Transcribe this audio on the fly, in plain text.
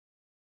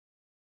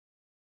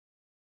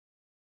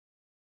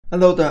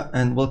Hello there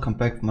and welcome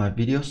back to my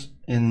videos.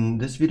 In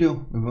this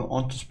video we will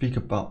want to speak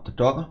about the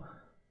Docker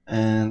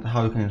and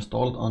how you can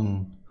install it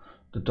on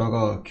the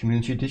Docker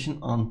Community Edition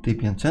on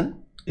Debian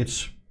 10.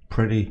 It's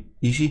pretty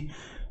easy,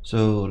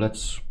 so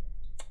let's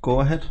go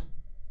ahead.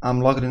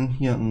 I'm logged in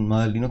here on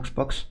my Linux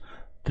box,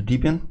 the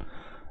Debian,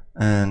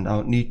 and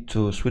I'll need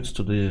to switch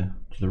to the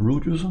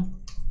root user.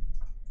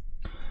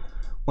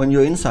 When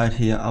you're inside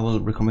here, I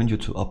will recommend you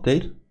to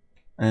update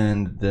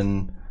and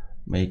then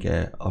make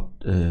a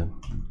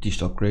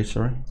disto upgrade,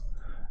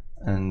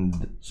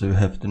 and so you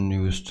have the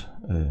newest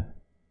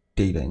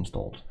data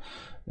installed,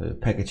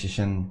 packages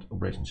and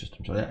operating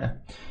system. So yeah,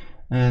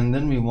 and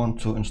then we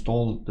want to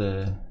install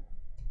the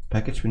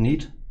package we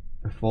need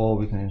before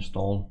we can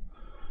install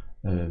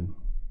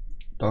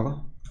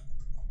Docker.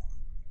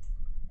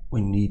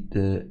 We need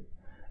the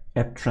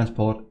app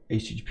transport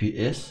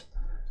HTTPS,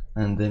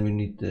 and then we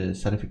need the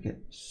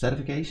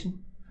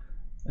certification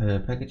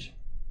package.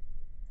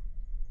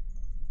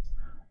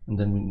 And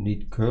then we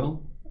need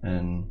curl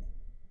and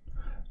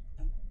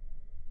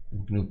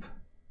GNU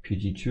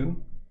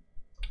PG2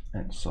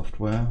 and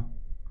software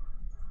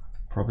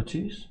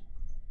properties,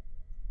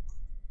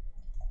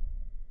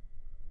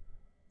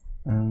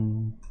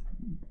 and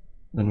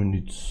then we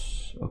need,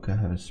 okay, I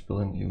have a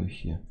spelling error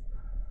here.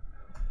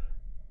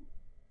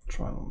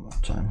 Try one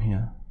more time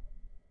here.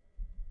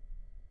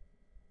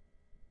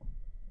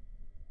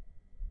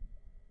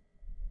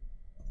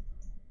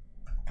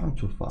 I'm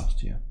too fast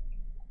here.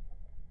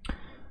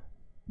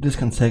 This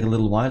can take a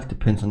little while,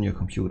 depends on your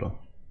computer.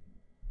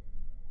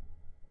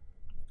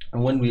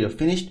 And when we are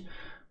finished,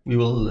 we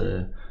will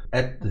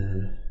add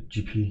the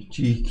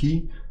GPG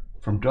key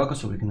from Docker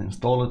so we can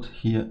install it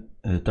here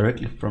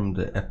directly from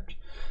the app.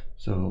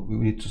 So we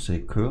need to say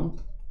curl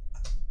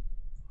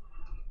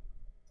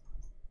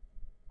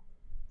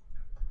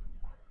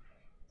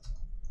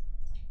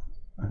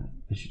and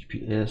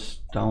https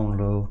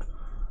download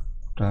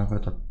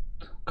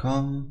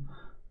docker.com,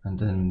 and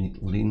then we need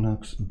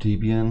Linux,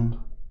 Debian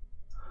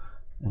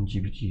and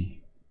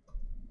GPG,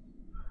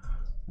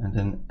 and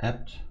then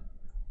apt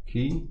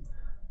key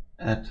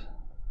add,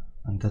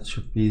 and that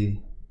should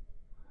be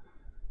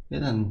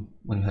it. And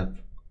when you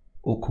have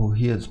OK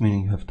here, it's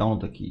meaning you have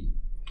downloaded the key.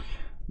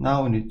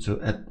 Now we need to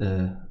add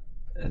the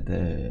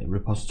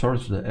repository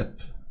to the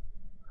app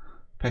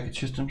package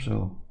system,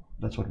 so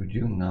that's what we're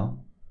doing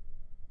now.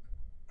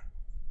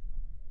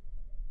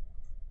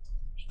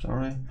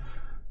 Sorry,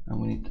 and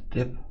we need the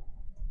deb,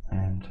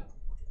 and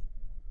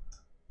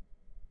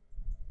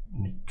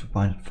we need to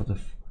bind it for the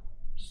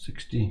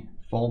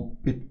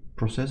 64-bit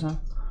processor,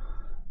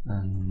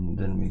 and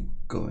then we're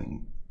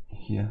going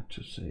here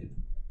to say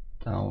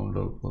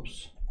download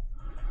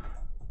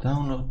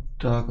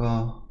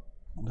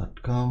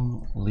docker.com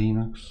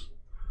Linux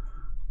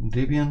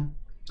Debian,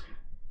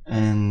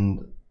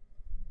 and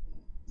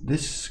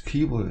this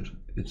keyword,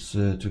 it's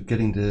to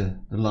getting the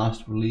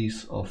last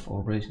release of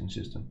operating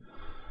system.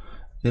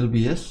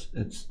 LBS,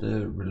 it's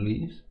the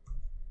release.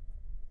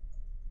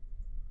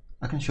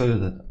 I can show you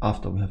that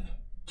after we have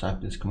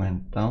typed this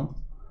command down.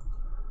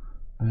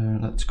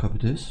 Let's copy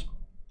this,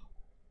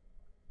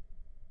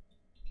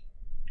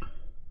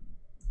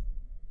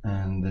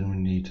 and then we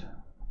need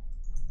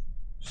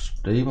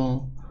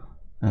stable,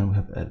 and we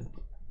have added.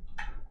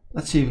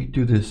 Let's see if we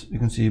do this. You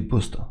can see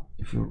booster.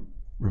 If you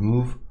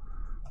remove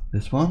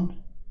this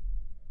one,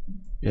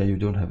 yeah, you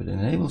don't have it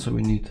enabled, so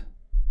we need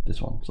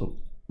this one. So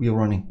we are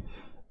running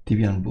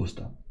Debian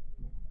booster.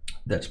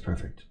 That's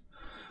perfect.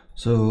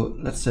 So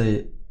let's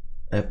say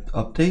app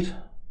update,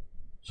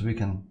 so we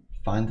can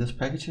find these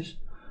packages,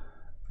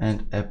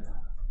 and app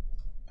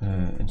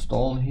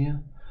install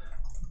here,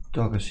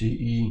 docker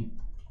CE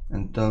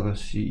and docker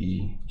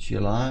CE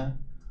CLI,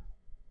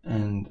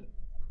 and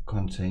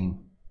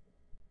contain.io.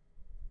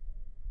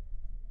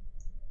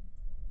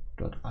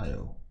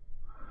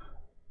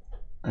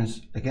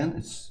 And again,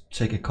 it's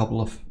take a couple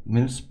of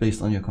minutes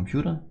based on your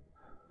computer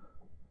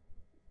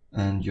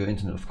and your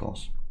internet, of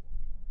course.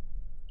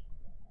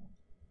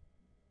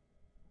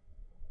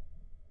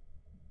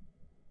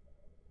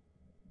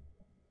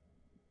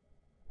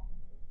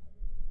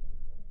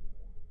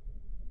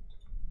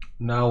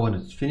 Now when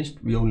it's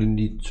finished, we only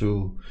need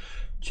to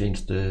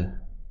change the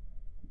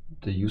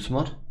user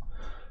mod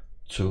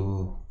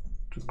to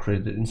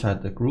create it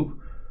inside the group,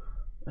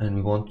 and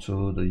we want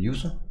to the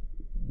user.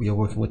 We are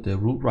working with the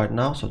root right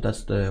now, so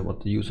that's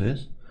what the user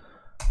is.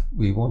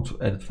 We want to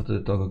add it for the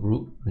Docker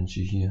group. You can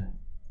see here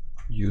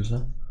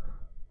user,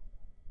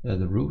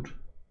 the root.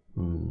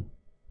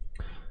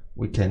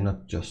 We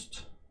cannot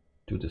just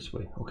do this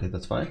way. Okay,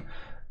 that's fine.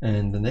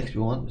 And the next we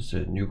want is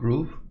a new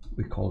group.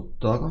 We call it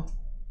Docker.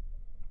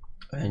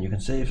 And you can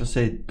say, if I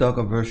say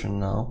Docker version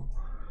now,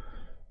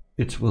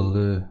 it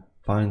will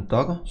find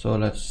Docker. So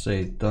let's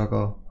say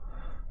Docker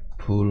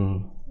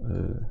pull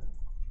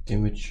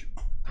image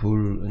pull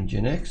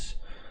nginx.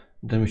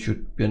 Then we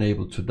should be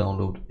able to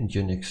download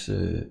nginx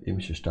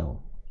images down.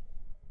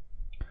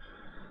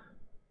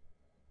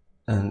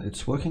 And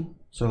it's working.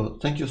 So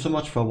thank you so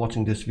much for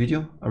watching this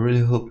video. I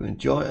really hope you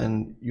enjoy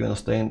and you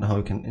understand how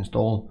you can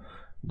install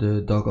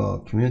the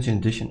Docker Community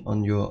Edition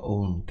on your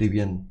own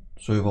Debian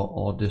server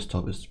or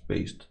desktop is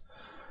based,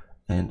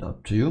 and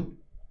up to you.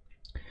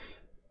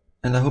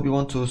 And I hope you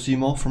want to see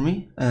more from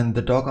me and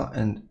the Docker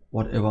and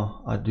whatever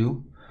I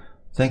do.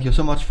 Thank you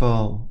so much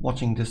for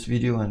watching this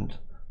video, and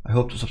I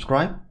hope to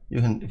subscribe.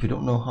 You can, if you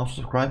don't know how to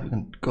subscribe, you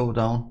can go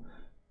down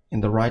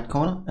in the right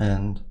corner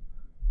and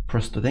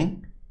press the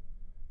ding.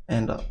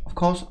 And of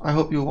course, I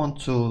hope you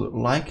want to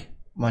like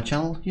my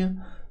channel here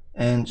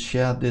and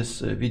share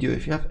this video.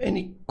 If you have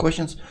any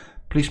questions,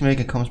 please make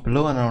a comment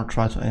below and I'll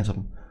try to answer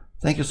them.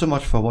 Thank you so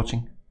much for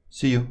watching.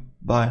 See you.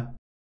 Bye.